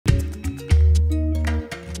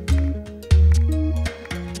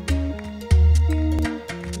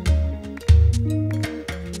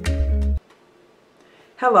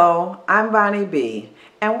Hello, I'm Bonnie B,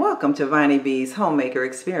 and welcome to Bonnie B's Homemaker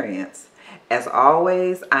Experience. As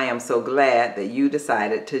always, I am so glad that you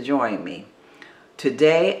decided to join me.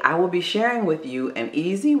 Today, I will be sharing with you an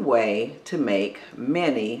easy way to make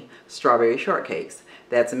mini strawberry shortcakes.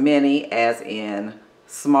 That's mini as in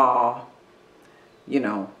small,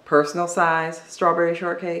 personal size strawberry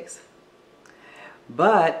shortcakes.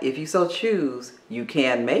 But if you so choose, you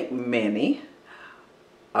can make many.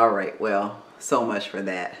 All right, well, so much for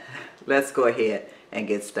that. Let's go ahead and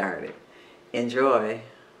get started. Enjoy.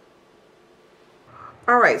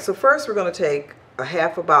 All right, so first we're going to take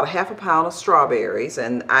about a half a pound of strawberries,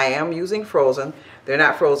 and I am using frozen. They're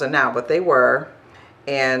not frozen now, but they were.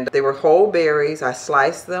 And they were whole berries. I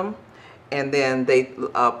sliced them, and then they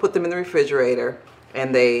put them in the refrigerator,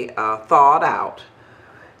 and they thawed out.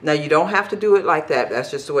 Now you don't have to do it like that.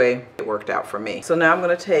 That's just the way it worked out for me. So now I'm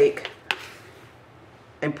going to take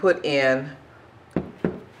and put in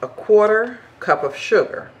a 1/4 cup of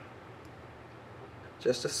sugar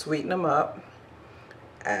just to sweeten them up,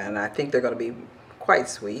 and I think they're going to be quite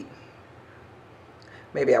sweet.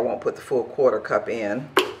 Maybe I won't put the full 1/4 cup in.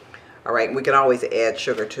 All right, we can always add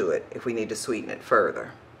sugar to it if we need to sweeten it further.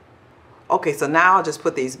 Okay, so now I'll just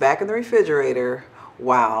put these back in the refrigerator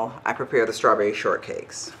while I prepare the strawberry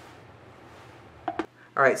shortcakes.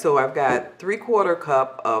 All right, so I've got 3/4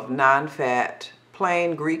 cup of non-fat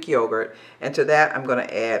plain Greek yogurt, and to that I'm going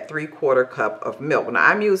to add 3/4 cup of milk. Now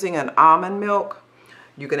I'm using an almond milk.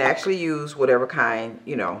 You can actually use whatever kind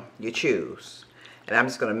you choose, and I'm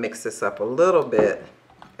just going to mix this up a little bit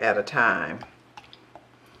at a time.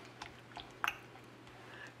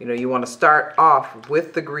 You want to start off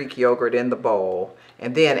with the Greek yogurt in the bowl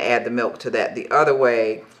and then add the milk to that. The other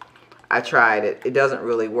way I tried it doesn't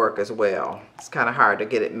really work as well. It's kind of hard to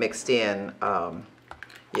get it mixed in.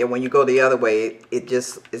 Yeah, when you go the other way,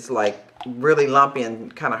 it's like really lumpy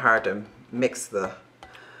and kind of hard to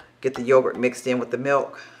get the yogurt mixed in with the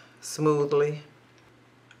milk smoothly.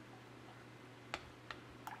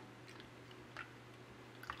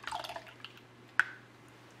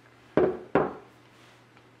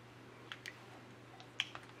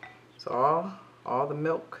 So all the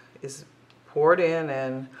milk is poured in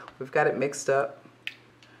and we've got it mixed up.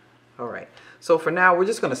 All right, so for now we're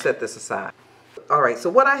just going to set this aside. All right, so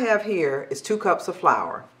what I have here is 2 cups of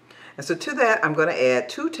flour. And so to that, I'm going to add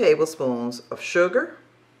 2 tablespoons of sugar,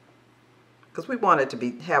 because we want it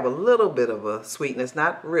to have a little bit of a sweetness,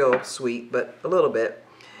 not real sweet, but a little bit.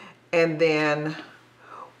 And then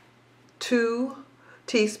 2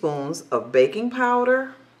 teaspoons of baking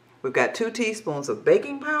powder. We've got 2 teaspoons of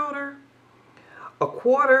baking powder, a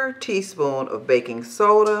 1/4 teaspoon of baking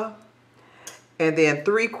soda, and then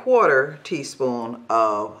 3/4 teaspoon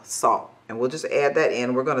of salt. And we'll just add that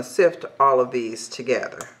in. We're going to sift all of these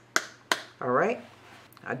together. All right.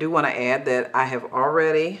 I do want to add that I have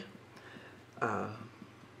already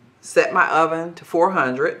set my oven to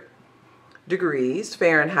 400 degrees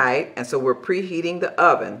Fahrenheit. And so we're preheating the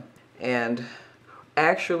oven. And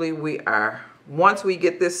actually once we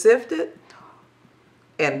get this sifted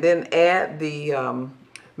and then add the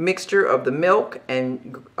mixture of the milk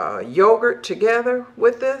and yogurt together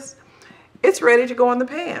with this, it's ready to go in the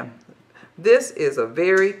pan. This is a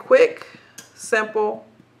very quick, simple,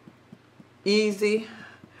 easy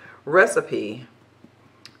recipe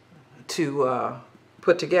to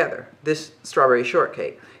put together this strawberry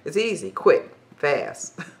shortcake. It's easy, quick,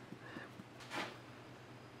 fast.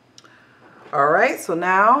 All right, so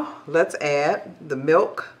now let's add the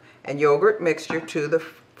milk and yogurt mixture to the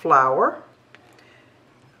flour.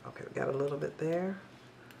 Okay, we got a little bit there.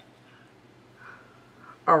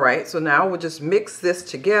 All right, so now we'll just mix this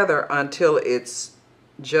together until it's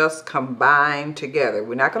just combined together.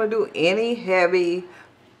 We're not going to do any heavy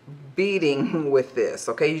beating with this,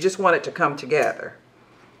 okay? You just want it to come together,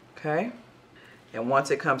 okay? And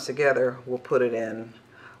once it comes together, we'll put it in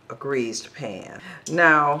a greased pan.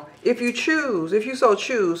 Now, if you so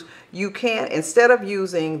choose, you can, instead of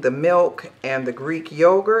using the milk and the Greek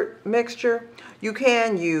yogurt mixture, you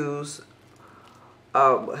can use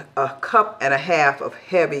a 1.5 cups of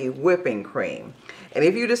heavy whipping cream. And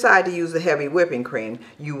if you decide to use the heavy whipping cream,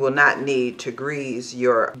 you will not need to grease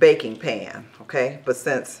your baking pan, okay? But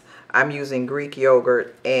since I'm using Greek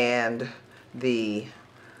yogurt and the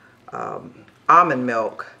almond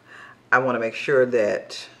milk, I want to make sure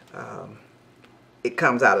that it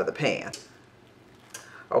comes out of the pan.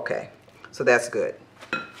 Okay, so that's good.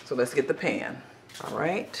 So let's get the pan. All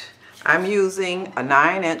right. I'm using a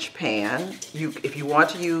 9-inch pan. If you want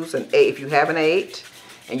to use an 8, if you have an 8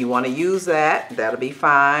 and you want to use that, that'll be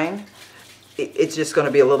fine. It's just going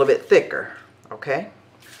to be a little bit thicker, okay?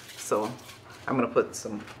 So I'm going to put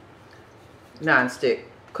some non-stick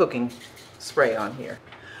cooking spray on here.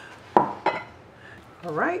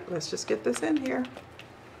 All right, let's just get this in here.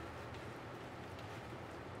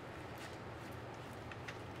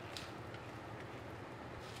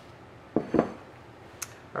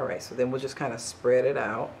 All right, so then we'll just kind of spread it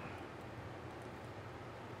out.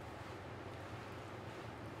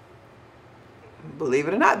 Believe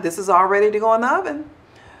it or not, this is all ready to go in the oven.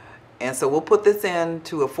 And so we'll put this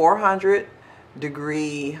into a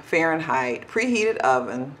 400-degree Fahrenheit preheated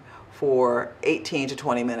oven for 18 to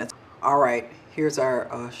 20 minutes. All right, here's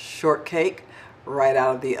our shortcake right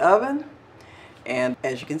out of the oven. And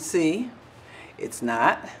as you can see, it's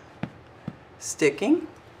not sticking.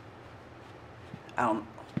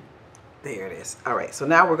 There it is. All right, so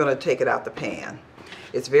now we're going to take it out the pan.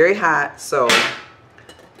 It's very hot, so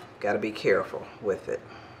got to be careful with it.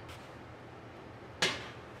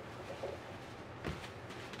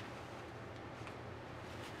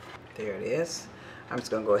 There it is. I'm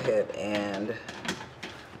just going to go ahead and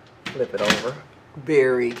flip it over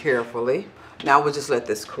very carefully. Now we'll just let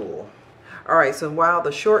this cool. All right, so while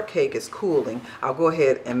the shortcake is cooling, I'll go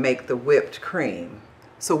ahead and make the whipped cream.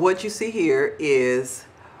 So what you see here is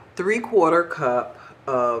 3/4 cup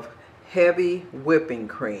of heavy whipping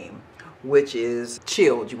cream, which is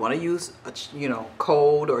chilled. You want to use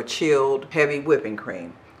cold or chilled heavy whipping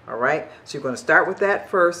cream. All right, so you're going to start with that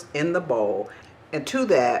first in the bowl, and to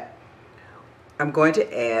that I'm going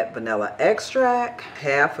to add vanilla extract,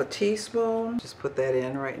 1/2 teaspoon. Just put that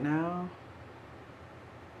in right now.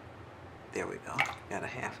 There we go. Got a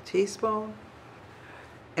 1/2 teaspoon.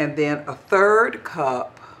 And then a 1/3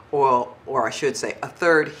 cup, or I should say a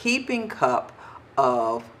 1/3 heaping cup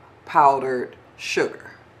of powdered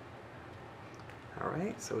sugar. All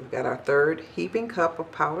right, so we've got our 1/3 heaping cup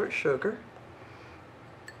of powdered sugar.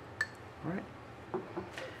 All right.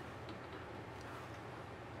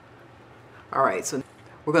 All right, so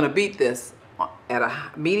we're going to beat this at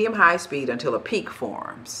a medium-high speed until a peak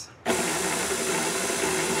forms.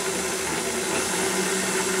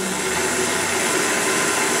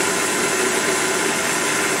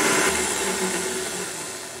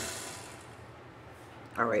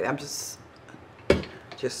 All right, I'm just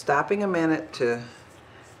stopping a minute to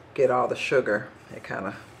get all the sugar kind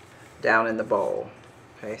of down in the bowl.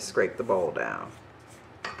 Okay, scrape the bowl down.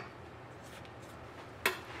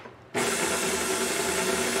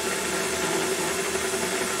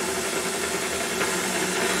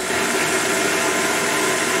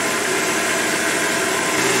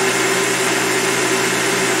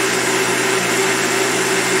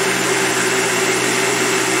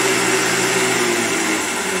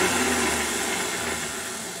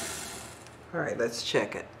 All right, let's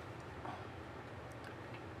check it.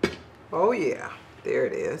 Oh yeah, there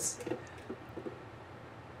it is.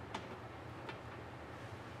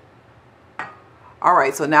 All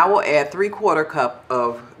right, so now we'll add 3/4 cup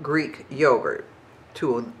of Greek yogurt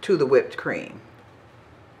to the whipped cream,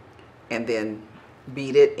 and then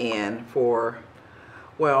beat it in for,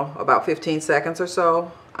 well, about 15 seconds or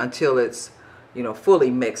so until it's,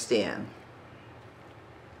 fully mixed in.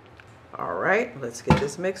 All right, let's get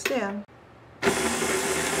this mixed in.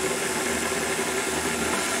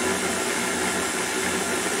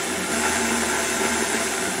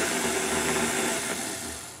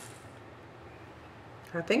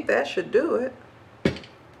 I think that should do it.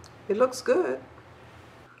 It looks good.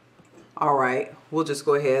 All right, we'll just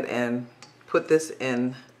go ahead and put this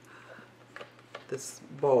in this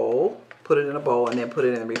bowl, put it in a bowl, and then put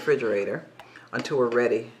it in the refrigerator until we're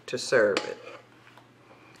ready to serve it.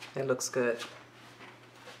 It looks good.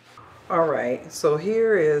 All right, so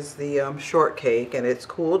here is the shortcake, and it's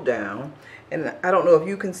cooled down. And I don't know if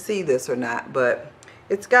you can see this or not, but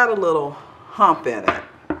it's got a little hump in it,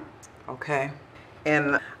 okay?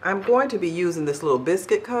 And I'm going to be using this little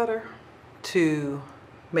biscuit cutter to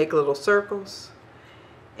make little circles,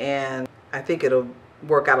 and I think it'll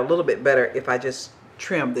work out a little bit better if I just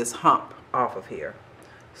trim this hump off of here.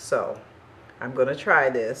 So I'm going to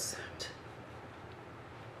try this.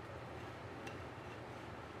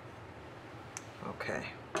 Okay.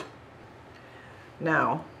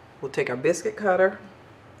 Now we'll take our biscuit cutter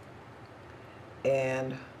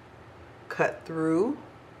and cut through.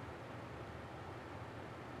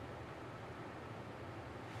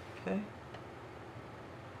 Okay.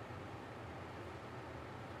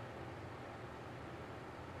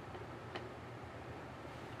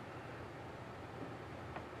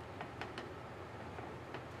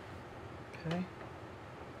 Okay.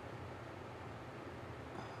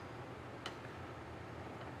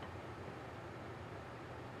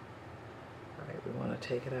 All right, we want to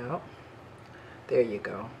take it out. There you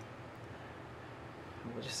go.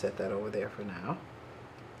 We'll just set that over there for now.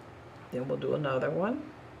 Then we'll do another one.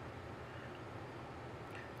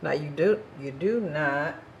 Now you do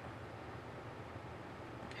not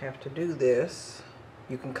have to do this.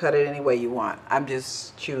 You can cut it any way you want. I'm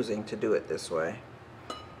just choosing to do it this way.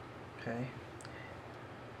 Okay.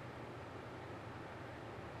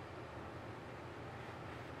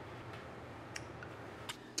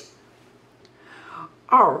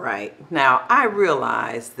 All right, now I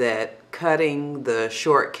realize that cutting the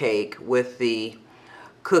shortcake with the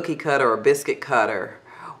cookie cutter or biscuit cutter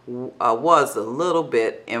was a little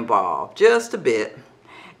bit involved, just a bit.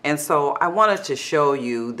 And so I wanted to show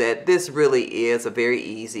you that this really is a very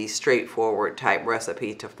easy, straightforward type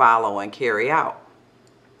recipe to follow and carry out.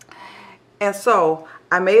 And so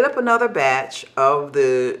I made up another batch of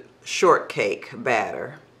the shortcake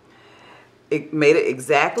batter. It made it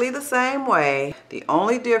exactly the same way. The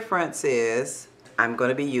only difference is I'm going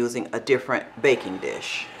to be using a different baking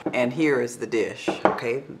dish. And here is the dish,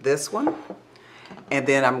 okay, this one. And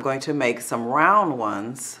then I'm going to make some round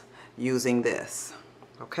ones using this,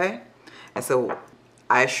 okay? And so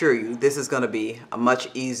I assure you, this is going to be a much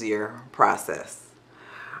easier process.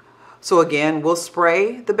 So again, we'll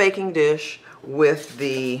spray the baking dish with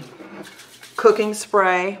the cooking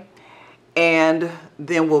spray, and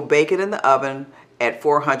then we'll bake it in the oven at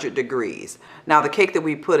 400 degrees. Now the cake that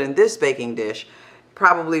we put in this baking dish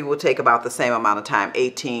probably will take about the same amount of time,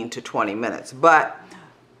 18 to 20 minutes. But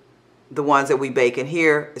the ones that we bake in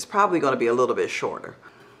here is probably going to be a little bit shorter.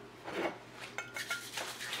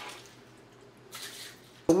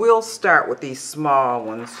 We'll start with these small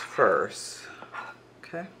ones first,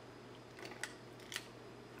 okay?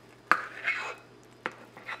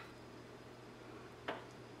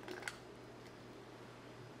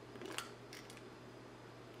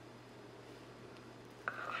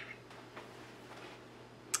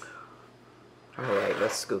 All right,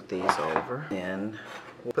 let's scoot these over and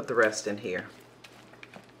we'll put the rest in here.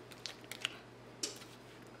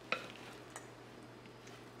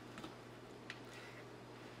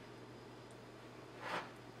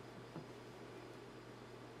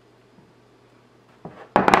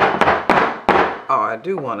 Oh, I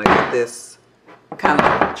do want to get this, kind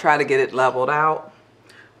of try to get it leveled out.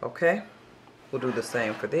 Okay, we'll do the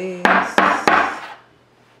same for these.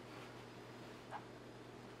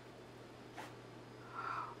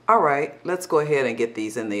 All right, let's go ahead and get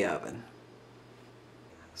these in the oven.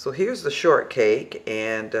 So here's the shortcake,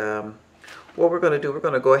 and what we're going to do, we're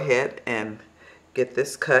going to go ahead and get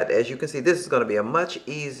this cut. As you can see, this is going to be a much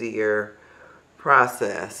easier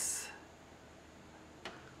process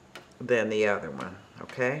than the other one.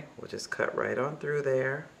 Okay, we'll just cut right on through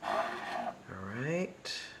there. All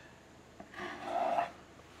right,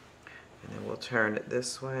 and then we'll turn it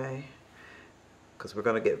this way because we're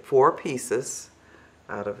going to get 4 pieces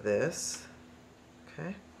out of this.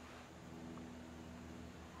 Okay.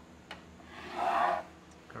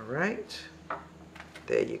 All right.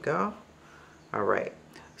 There you go. All right.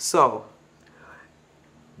 So,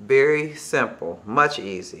 very simple, much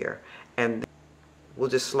easier. And we'll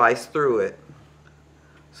just slice through it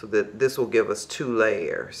so that this will give us 2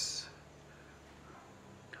 layers.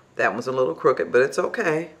 That one's a little crooked, but it's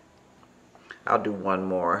okay. I'll do one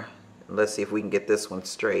more. Let's see if we can get this one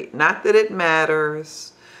straight. Not that it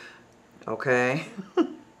matters, okay?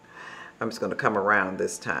 I'm just going to come around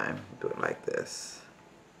this time. Do it like this.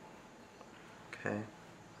 Okay.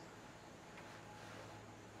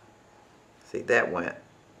 See, that went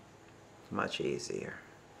much easier.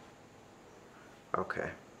 Okay.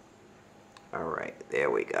 All right,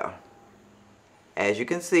 there we go. As you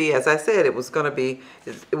can see, as I said, it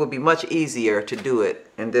would be much easier to do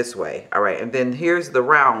it in this way. All right, and then here's the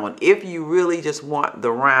round one. If you really just want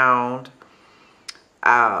the round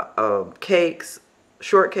shortcakes,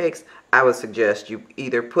 I would suggest you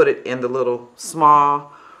either put it in the little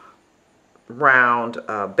small round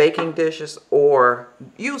baking dishes or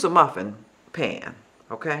use a muffin pan,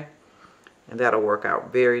 okay? And that'll work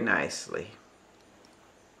out very nicely.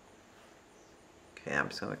 Okay, I'm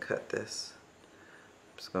just gonna cut this.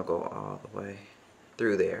 Just gonna go all the way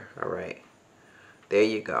through there. All right, there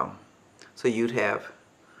you go. So you'd have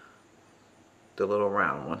the little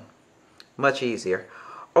round one, much easier.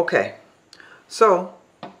 Okay, so,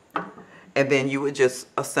 and then you would just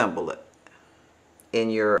assemble it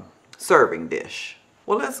in your serving dish.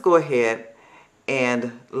 Well, let's go ahead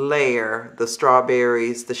and layer the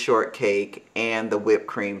strawberries, the shortcake, and the whipped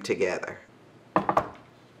cream together.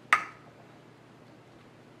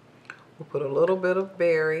 We'll put a little bit of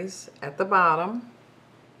berries at the bottom.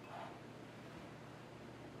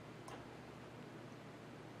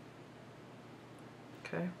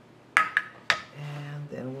 Okay. And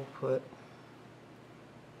put,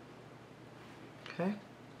 okay,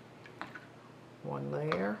 one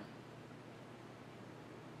layer.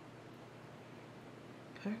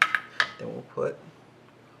 Okay, then we'll put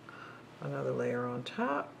another layer on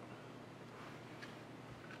top.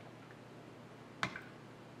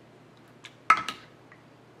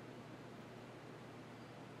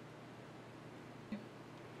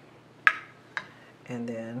 And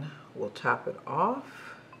then we'll top it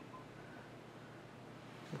off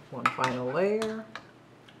with one final layer.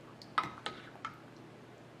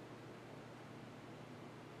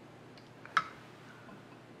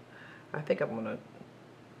 I think I'm going to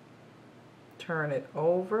turn it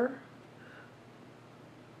over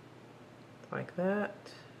like that.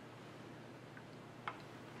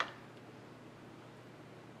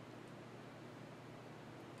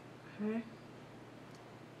 Okay.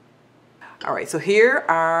 All right, so here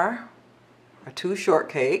are our two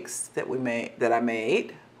shortcakes that I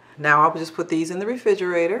made. Now I'll just put these in the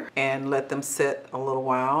refrigerator and let them sit a little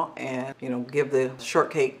while and, you know, give the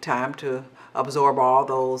shortcake time to absorb all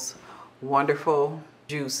those wonderful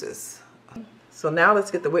juices. So now let's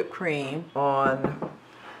get the whipped cream on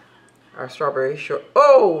our strawberry short.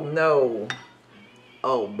 Oh no!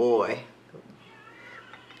 Oh boy!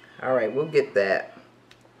 All right, we'll get that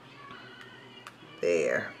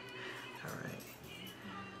there. All right,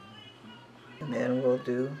 and then we'll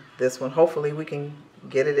do this one. Hopefully we can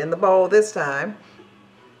get it in the bowl this time.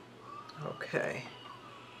 Okay.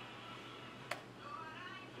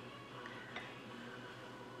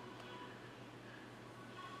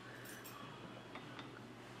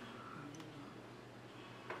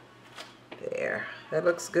 There, that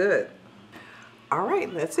looks good. All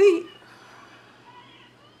right, let's eat.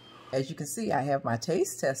 As you can see, I have my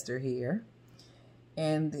taste tester here,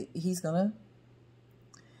 and he's gonna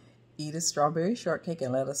eat a strawberry shortcake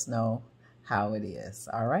and let us know how it is.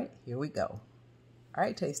 All right, here we go. All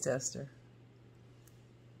right, taste tester.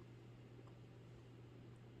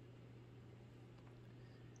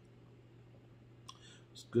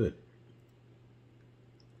 It's good.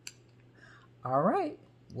 All right,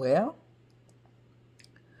 well,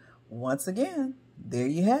 once again, there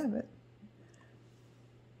you have it.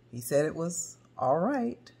 He said it was all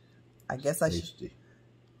right. I guess I should. Tasty.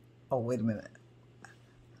 Oh, wait a minute.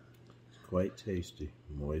 Quite tasty,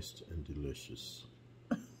 moist and delicious.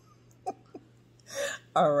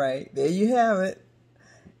 All right, there you have it.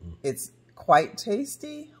 It's quite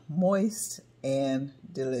tasty, moist, and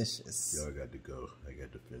delicious. Y'all got to go. I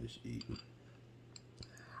got to finish eating.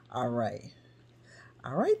 All right.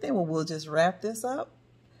 All right, then we'll just wrap this up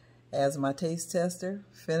as my taste tester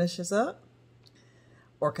finishes up,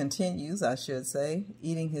 or continues, I should say,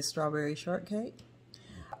 eating his strawberry shortcake.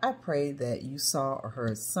 I pray that you saw or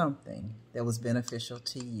heard something that was beneficial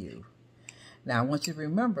to you. Now, I want you to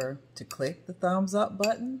remember to click the thumbs up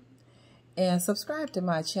button and subscribe to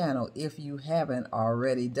my channel if you haven't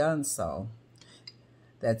already done so.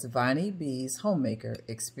 That's Viney B's Homemaker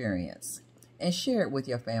Experience. And share it with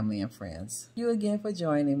your family and friends. Thank you again for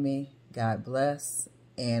joining me. God bless,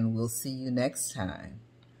 and we'll see you next time.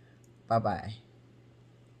 Bye-bye.